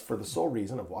 And it's for the sole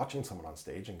reason of watching someone on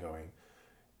stage and going,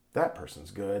 that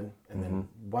person's good, and then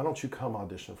why don't you come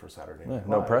audition for Saturday Night Live?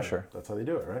 No pressure. That's how they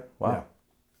do it, right? Wow.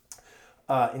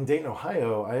 Yeah. In Dayton,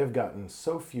 Ohio, I have gotten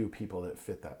so few people that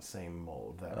fit that same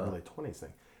mold, that early 20s thing,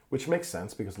 which makes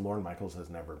sense because Lorne Michaels has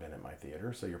never been at my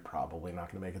theater, so you're probably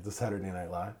not going to make it to Saturday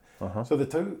Night Live. So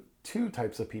the two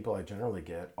types of people I generally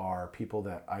get are people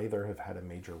that either have had a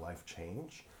major life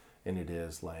change, and it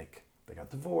is like they got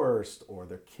divorced or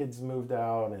their kids moved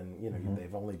out, and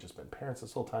they've only just been parents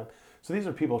this whole time. So these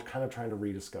are people kind of trying to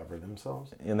rediscover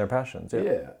themselves In their passions,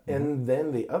 and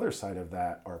then the other side of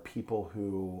that are people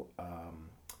who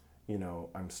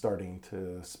I'm starting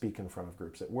to speak in front of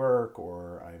groups at work,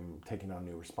 or I'm taking on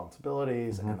new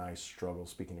responsibilities, and I struggle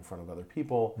speaking in front of other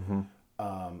people.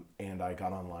 And I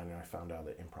got online and I found out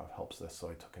that improv helps this, so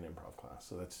I took an improv class.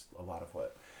 So that's a lot of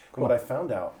what I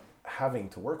found out having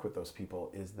to work with those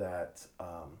people is that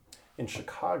In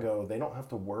Chicago, they don't have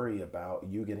to worry about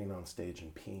you getting on stage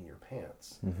and peeing your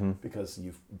pants because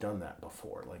you've done that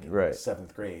before, like in Right.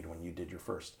 7th grade when you did your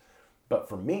first. But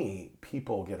for me,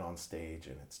 people get on stage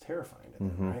and it's terrifying to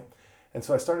them, right? And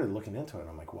so I started looking into it. And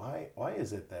I'm like, why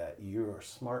is it that you're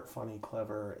smart, funny,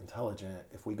 clever, intelligent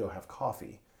if we go have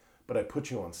coffee, but I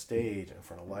put you on stage in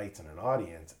front of lights and an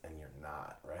audience and you're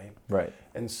not, right? Right.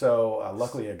 And so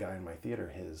luckily a guy in my theater,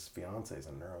 his fiance is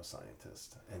a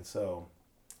neuroscientist. And so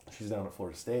she's down at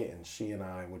Florida State, and she and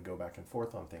I would go back and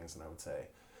forth on things, and I would say,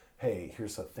 hey,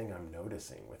 here's a thing I'm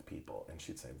noticing with people. And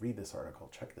she'd say, read this article,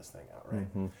 check this thing out,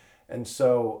 right? And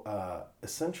so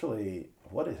essentially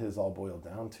what it has all boiled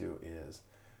down to is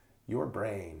your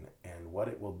brain and what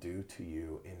it will do to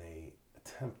you in a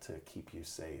attempt to keep you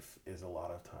safe is a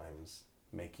lot of times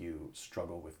make you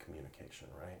struggle with communication,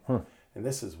 right? And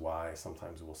this is why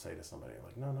sometimes we'll say to somebody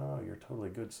like, no, you're totally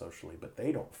good socially, but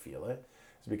they don't feel it.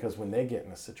 It's because when they get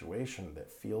in a situation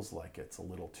that feels like it's a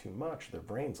little too much, their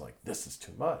brain's like, this is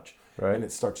too much. Right. And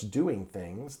it starts doing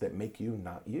things that make you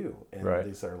not you. And Right.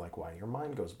 these are like why your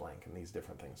mind goes blank and these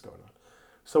different things going on.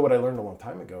 So what I learned a long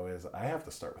time ago is I have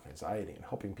to start with anxiety and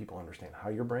helping people understand how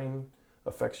your brain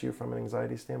affects you from an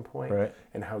anxiety standpoint, Right.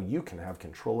 and how you can have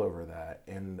control over that.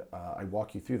 And I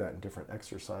walk you through that in different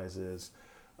exercises.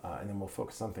 And then we'll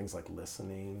focus on things like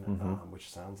listening,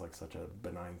 which sounds like such a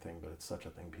benign thing, but it's such a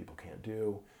thing people can't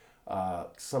do.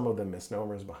 Some of the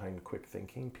misnomers behind quick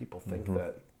thinking, people think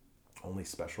that only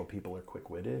special people are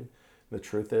quick-witted. The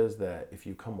truth is that if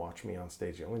you come watch me on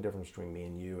stage, the only difference between me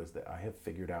and you is that I have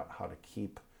figured out how to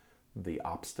keep the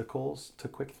obstacles to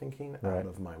quick thinking out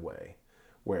of my way.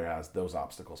 Whereas those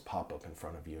obstacles pop up in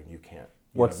front of you and you can't.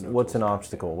 What's an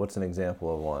obstacle? What's an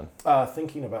example of one?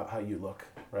 Thinking about how you look,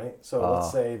 right? So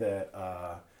let's say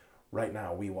that right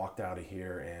now we walked out of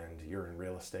here and you're in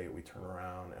real estate. We turn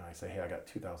around and I say, hey, I got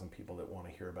 2,000 people that want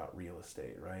to hear about real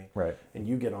estate, right? Right. And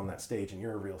you get on that stage and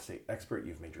you're a real estate expert.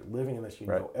 You've made your living in this. You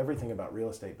know everything about real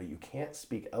estate, but you can't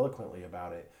speak eloquently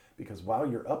about it because while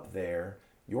you're up there,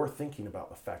 you're thinking about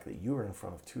the fact that you are in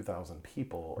front of 2,000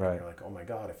 people and you're like, oh my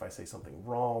God, if I say something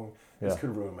wrong, this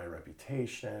could ruin my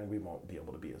reputation. We won't be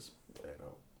able to be as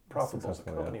profitable as a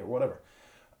company or whatever.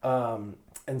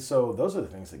 And so those are the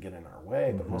things that get in our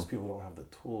way, but most people don't have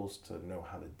the tools to know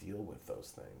how to deal with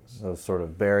those things. Those sort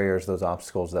of barriers, those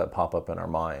obstacles that pop up in our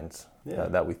minds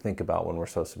that we think about when we're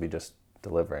supposed to be just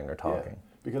delivering or talking. Yeah.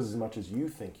 Because as much as you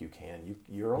think you can,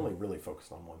 you're only really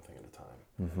focused on one thing at a time.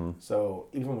 So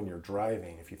even when you're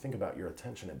driving, if you think about your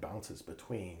attention, it bounces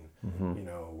between,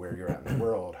 where you're at in the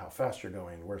world, how fast you're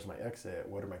going, where's my exit,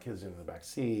 what are my kids doing in the back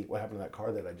seat, what happened to that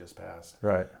car that I just passed,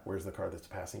 Right. where's the car that's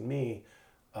passing me.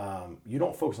 You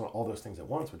don't focus on all those things at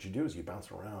once. What you do is you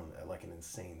bounce around at like an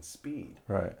insane speed.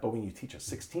 Right. But when you teach a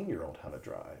 16-year-old how to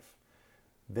drive,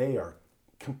 they are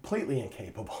completely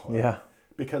incapable. Yeah.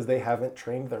 Because they haven't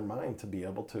trained their mind to be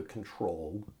able to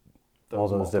control All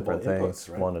those different inputs, things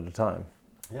right? one at a time.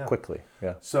 Yeah. Quickly.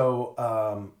 Yeah.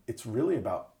 So it's really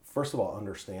about, first of all,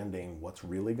 understanding what's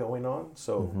really going on.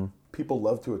 So people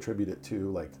love to attribute it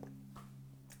to like,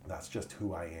 that's just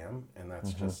who I am. And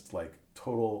that's just like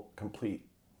total, complete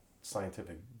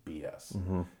scientific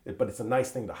BS. But it's a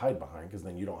nice thing to hide behind because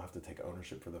then you don't have to take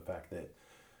ownership for the fact that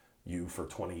you for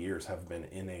 20 years have been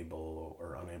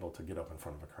unable to get up in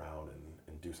front of a crowd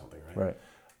and do something, right?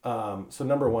 So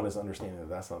number one is understanding that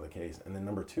that's not the case. And then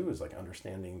number two is like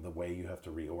understanding the way you have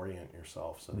to reorient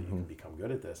yourself so that you can become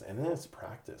good at this. And then it's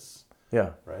practice.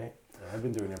 Yeah. Right? And I've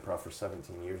been doing improv for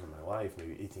 17 years of my life,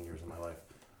 maybe 18 years of my life.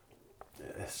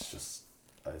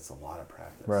 It's a lot of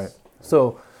practice. Right.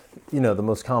 So, the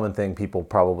most common thing people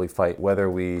probably fight, whether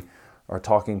we are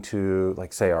talking to,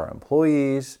 like, say, our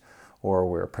employees, or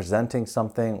we're presenting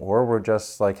something, or we're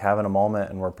just like having a moment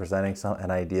and we're presenting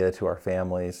an idea to our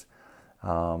families,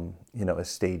 is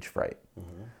stage fright.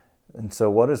 And so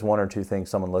what is one or two things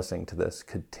someone listening to this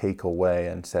could take away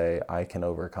and say, I can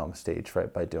overcome stage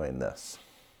fright by doing this?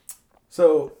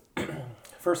 So,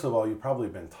 first of all, you've probably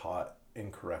been taught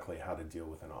incorrectly how to deal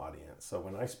with an audience. So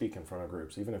when I speak in front of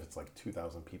groups, even if it's like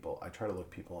 2,000 people, I try to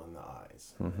look people in the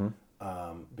eyes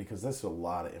because there's a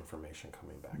lot of information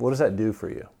coming back. What does that do for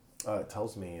you? It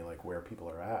tells me like where people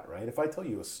are at, right? If I tell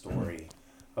you a story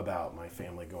about my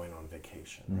family going on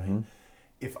vacation, right?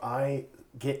 If I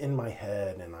get in my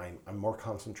head and I'm more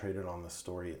concentrated on the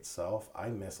story itself, I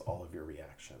miss all of your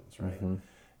reactions, right?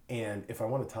 And if I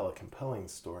want to tell a compelling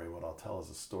story, what I'll tell is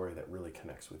a story that really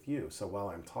connects with you. So while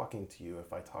I'm talking to you,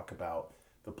 if I talk about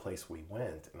the place we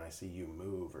went and I see you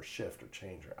move or shift or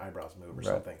change or eyebrows move or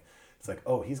something, it's like,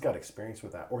 oh, he's got experience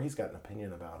with that, or he's got an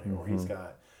opinion about it, or he's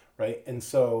got, right? And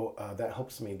so that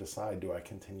helps me decide, do I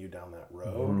continue down that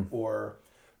road? Or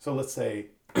So let's say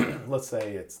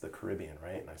it's the Caribbean,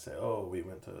 right? And I say, oh, we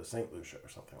went to St. Lucia or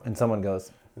something like that. And someone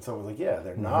goes, And someone's like, yeah,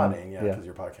 they're nodding. Yeah, Yeah. because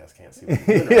your podcast can't see what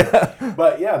you're doing. Right?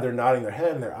 But yeah, they're nodding their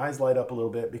head and their eyes light up a little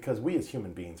bit because we as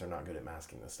human beings are not good at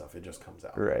masking this stuff. It just comes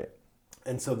out. right.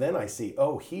 And so then I see,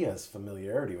 oh, he has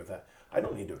familiarity with that. I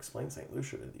don't need to explain St.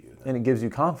 Lucia to you then. And it gives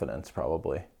you confidence,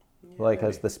 probably. Like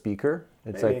as the speaker,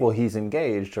 it's Maybe. like, well, he's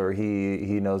engaged or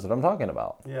he knows what I'm talking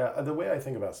about. Yeah, the way I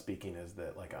think about speaking is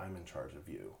that like I'm in charge of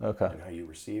you. Okay. And how you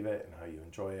receive it and how you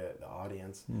enjoy it, the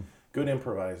audience. Good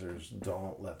improvisers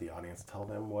don't let the audience tell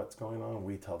them what's going on.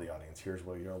 We tell the audience, here's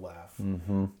where you'll laugh.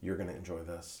 You're going to enjoy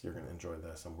this. You're going to enjoy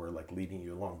this. And we're like leading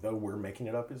you along. Though we're making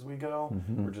it up as we go,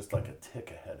 we're just like a tick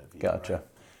ahead of you. Gotcha. Right?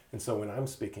 And so when I'm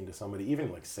speaking to somebody,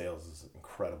 even like sales is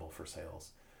incredible for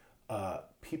sales.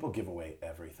 People give away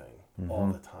everything all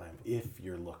the time if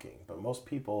you're looking. But most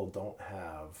people don't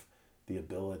have the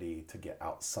ability to get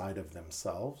outside of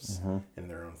themselves and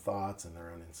their own thoughts and their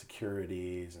own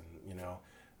insecurities. And, you know,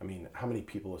 I mean, how many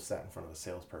people have sat in front of a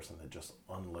salesperson that just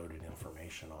unloaded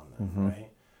information on them, right?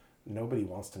 Nobody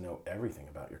wants to know everything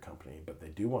about your company, but they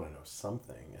do want to know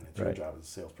something. And it's your Right. job as a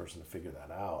salesperson to figure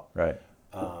that out. Right.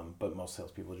 But most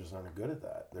salespeople just aren't good at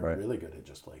that. They're Right. really good at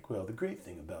just like, well, the great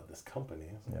thing about this company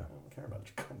is like, Yeah. I don't care about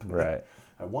your company. Right.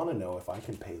 I want to know if I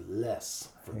can pay less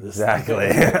for this.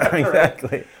 Exactly. thing.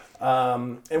 Exactly.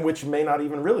 And which may not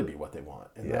even really be what they want.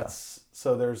 And Yeah. that's,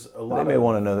 so there's a lot They of. may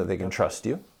want to know that they can trust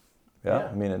you. Yeah. Yeah.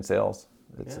 I mean, in sales,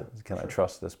 it's Yeah, can I sure.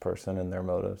 trust this person and their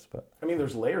motives? But I mean,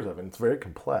 there's layers of it. It's very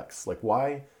complex. Like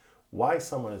why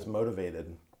someone is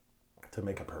motivated to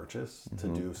make a purchase, to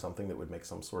do something that would make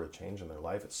some sort of change in their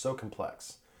life. It's so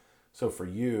complex. So for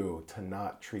you to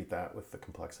not treat that with the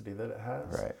complexity that it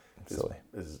has right. is, Silly.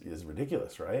 is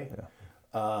ridiculous, right?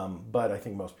 Yeah. But I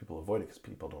think most people avoid it because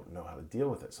people don't know how to deal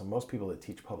with it. So most people that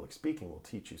teach public speaking will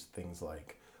teach you things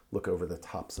like look over the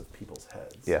tops of people's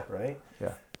heads, Yeah. right?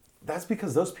 Yeah. That's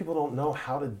because those people don't know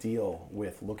how to deal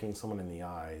with looking someone in the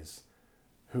eyes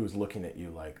who's looking at you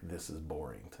like this is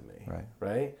boring to me,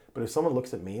 right? But if someone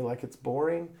looks at me like it's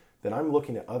boring, then I'm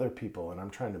looking at other people and I'm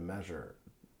trying to measure,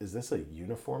 is this a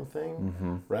uniform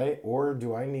thing, right? Or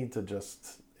do I need to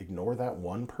just ignore that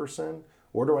one person?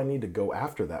 Or do I need to go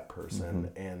after that person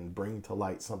and bring to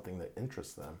light something that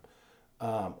interests them?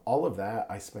 All of that,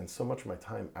 I spend so much of my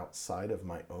time outside of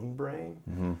my own brain.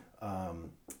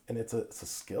 And it's a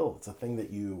skill. It's a thing that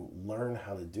you learn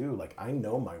how to do. Like, I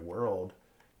know my world.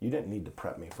 You didn't need to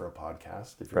prep me for a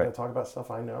podcast. If you're Right. going to talk about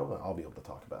stuff I know, then I'll be able to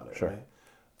talk about it, Sure. right?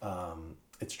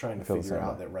 It's trying to feel the figure same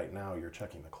out way. that right now you're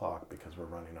checking the clock because we're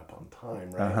running up on time,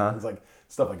 right? It's like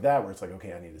stuff like that where it's like,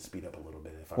 okay, I need to speed up a little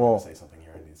bit. If I'm going to say something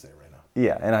here, I need to say it right now.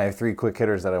 Yeah. And I have 3 quick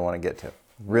hitters that I want to get to.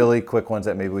 Really quick ones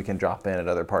that maybe we can drop in at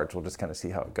other parts. We'll just kind of see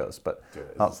how it goes. But Dude,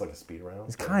 is this like a speed round?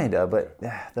 it's kind of, but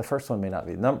the first one may not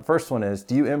be. First one is,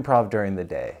 do you improv during the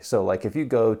day? So like if you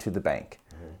go to the bank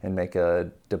and make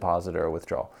a deposit or a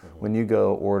withdrawal, when you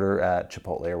go order at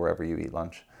Chipotle or wherever you eat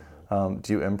lunch,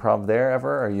 do you improv there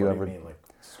ever? Are you What ever? do you mean, like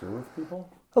screw with people?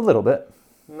 A little bit.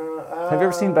 No. Have you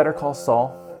ever seen Better Call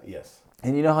Saul? Yes.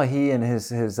 And you know how he and his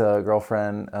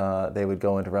girlfriend, they would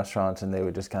go into restaurants and they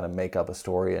would just kind of make up a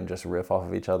story and just riff off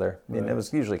of each other. I mean, it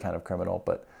was usually kind of criminal,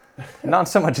 but not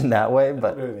so much in that way. I don't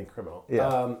But do anything criminal.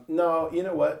 Yeah. No, you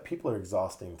know what? People are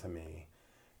exhausting to me,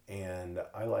 and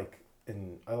I like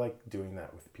doing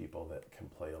that with people that can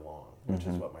play along, which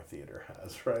is what my theater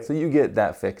has, right? so you get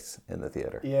that fix in the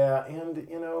theater. Yeah, and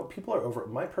you know, people are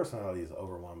my personality is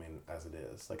overwhelming as it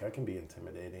is. Like I can be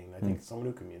intimidating. I think someone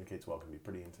who communicates well can be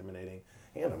pretty intimidating.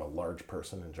 And I'm a large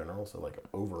person in general, so like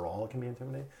overall it can be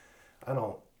intimidating. I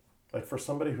don't like for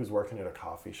somebody who's working at a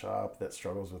coffee shop that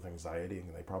struggles with anxiety,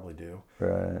 and they probably do.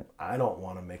 Right. I don't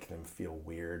want to make them feel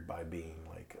weird by being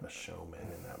like a showman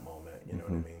in that moment. You know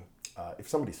what I mean? If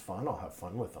somebody's fun, I'll have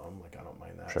fun with them. Like I don't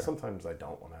mind that. Sure. Sometimes I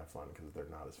don't want to have fun because they're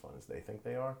not as fun as they think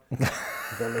they are.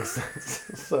 If that makes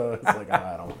sense. So it's like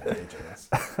I don't want to age this.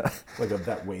 Like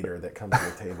that waiter that comes to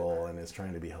the table and is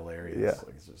trying to be hilarious. Yeah.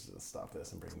 Like it's just stop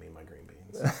this and bring me my green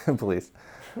beans. Please.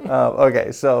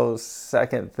 Okay, so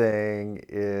second thing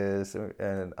is,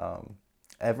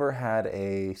 ever had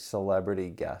a celebrity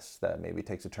guest that maybe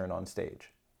takes a turn on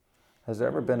stage? Has there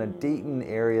ever been a Dayton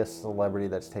area celebrity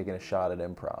that's taken a shot at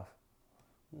improv?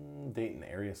 Dayton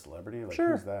area celebrity? Like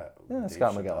Sure. who's that? Yeah, Dave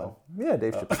Scott Chappelle? McGowan. Yeah,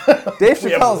 Dave Chappelle. Dave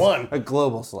We haven't won. Chappelle's a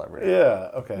global celebrity. Yeah,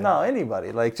 okay. No,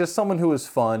 anybody. Like just someone who was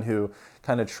fun, who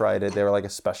kind of tried it. They were like a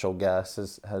special guest.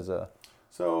 Has a...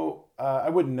 So I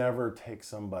would never take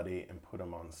somebody and put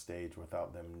them on stage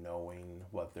without them knowing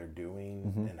what they're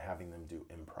doing and having them do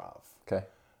improv. Okay.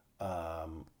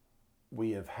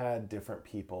 we have had different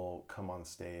people come on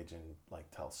stage and like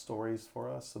tell stories for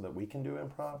us so that we can do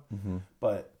improv.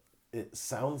 But it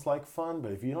sounds like fun,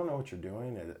 but if you don't know what you're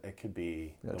doing, it could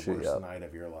be the worst night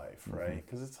of your life, right?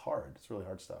 Because it's hard. It's really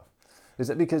hard stuff. Is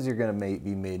it because you're going to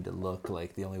be made to look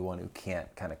like the only one who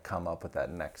can't kind of come up with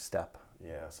that next step?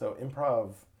 Yeah. So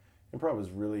improv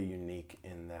is really unique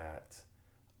in that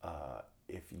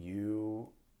if you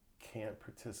can't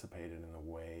participate in the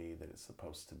way that it's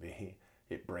supposed to be,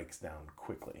 it breaks down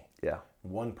quickly. Yeah.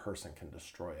 One person can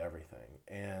destroy everything.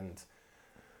 And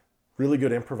really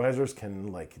good improvisers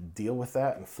can like deal with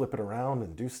that and flip it around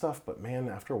and do stuff, but man,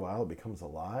 after a while it becomes a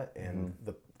lot. And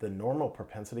the normal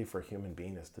propensity for a human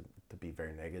being is to be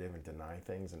very negative and deny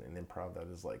things, and in improv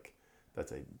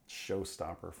that's a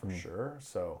showstopper for sure.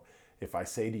 So if I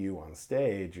say to you on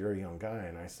stage, you're a young guy,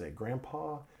 and I say,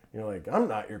 "Grandpa," you're like, "I'm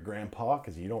not your grandpa,"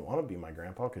 because you don't want to be my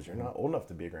grandpa because you're not old enough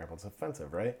to be a grandpa. It's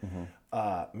offensive, right?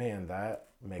 Man, that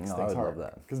makes things hard.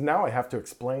 Because now I have to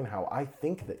explain how I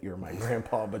think that you're my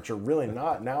grandpa, but you're really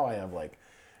not. Now I have like,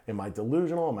 am I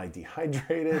delusional? Am I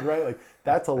dehydrated? Right? Like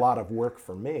that's a lot of work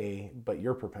for me, but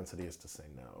your propensity is to say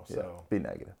no. So be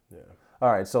negative. Yeah.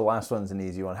 All right, so last one's an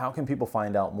easy one. How can people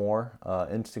find out more?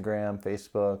 Instagram,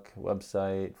 Facebook,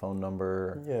 website, phone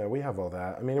number? Yeah, we have all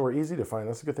that. I mean, we're easy to find.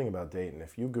 That's a good thing about Dayton.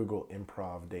 If you Google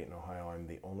improv Dayton, Ohio, I'm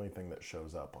the only thing that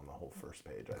shows up on the whole first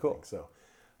page, I think. So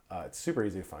it's super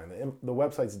easy to find. The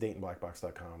website's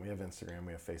DaytonBlackBox.com. We have Instagram,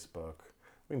 we have Facebook.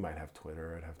 We might have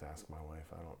Twitter. I'd have to ask my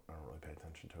wife. I don't really pay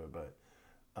attention to it, but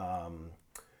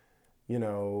you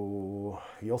know,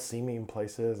 you'll see me in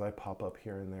places. I pop up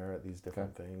here and there at these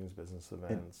different things, business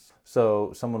events.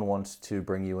 So someone wants to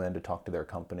bring you in to talk to their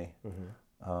company.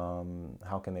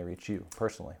 How can they reach you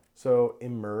personally? So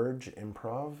Emerge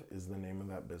Improv is the name of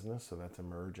that business. So that's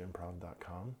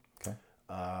emergeimprov.com. Okay.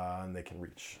 And they can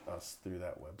reach us through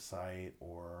that website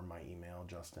or my email,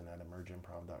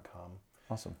 justin@emergeimprov.com.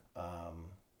 Awesome.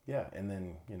 Yeah, and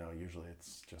then, you know, usually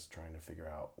it's just trying to figure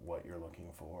out what you're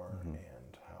looking for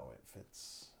and how it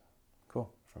fits.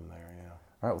 Cool. From there, yeah.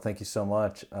 All right, well, thank you so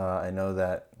much. I know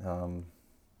that, you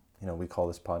know, we call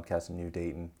this podcast New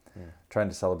Dayton, trying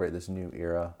to celebrate this new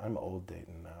era. I'm old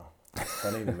Dayton now. It's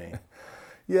funny to me.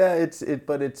 Yeah,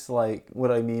 but it's like,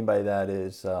 what I mean by that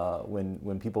is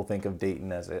when people think of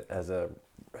Dayton as a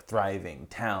thriving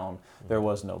town, there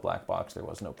was no Black Box, there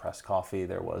was no Press Coffee,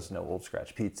 there was no Old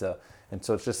Scratch Pizza, and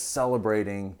so it's just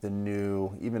celebrating the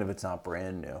new, even if it's not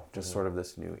brand new, just sort of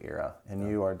this new era, and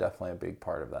you are definitely a big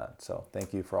part of that. So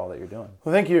thank you for all that you're doing.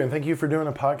 Well, thank you, and thank you for doing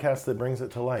a podcast that brings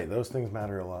it to light. Those things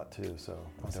matter a lot too, so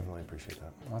I definitely appreciate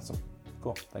that. Awesome.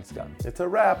 Cool. Thanks, Scott. It's a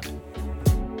wrap.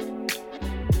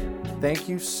 Thank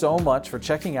you so much for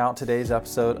checking out today's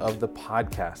episode of the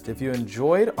podcast. If you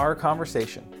enjoyed our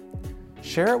conversation,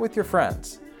 share it with your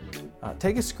friends.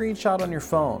 Take a screenshot on your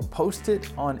phone, post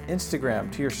it on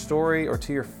Instagram to your story or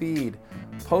to your feed,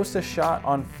 post a shot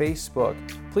on Facebook.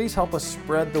 Please help us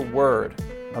spread the word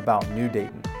about New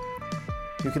Dayton.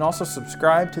 You can also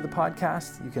subscribe to the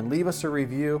podcast. You can leave us a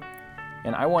review.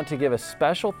 And I want to give a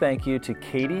special thank you to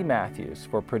Katie Matthews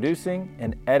for producing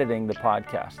and editing the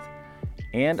podcast.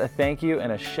 And a thank you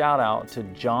and a shout out to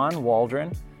John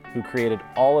Waldron, who created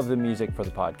all of the music for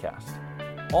the podcast.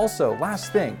 Also,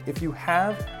 last thing, if you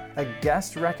have a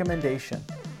guest recommendation,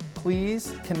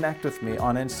 please connect with me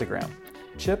on Instagram,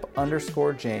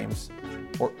 chip_James,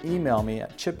 or email me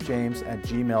at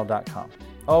chipjames@gmail.com.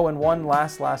 Oh, and one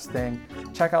last thing,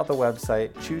 check out the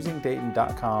website,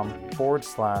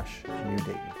 choosingdayton.com/New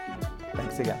Dayton.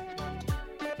 Thanks again.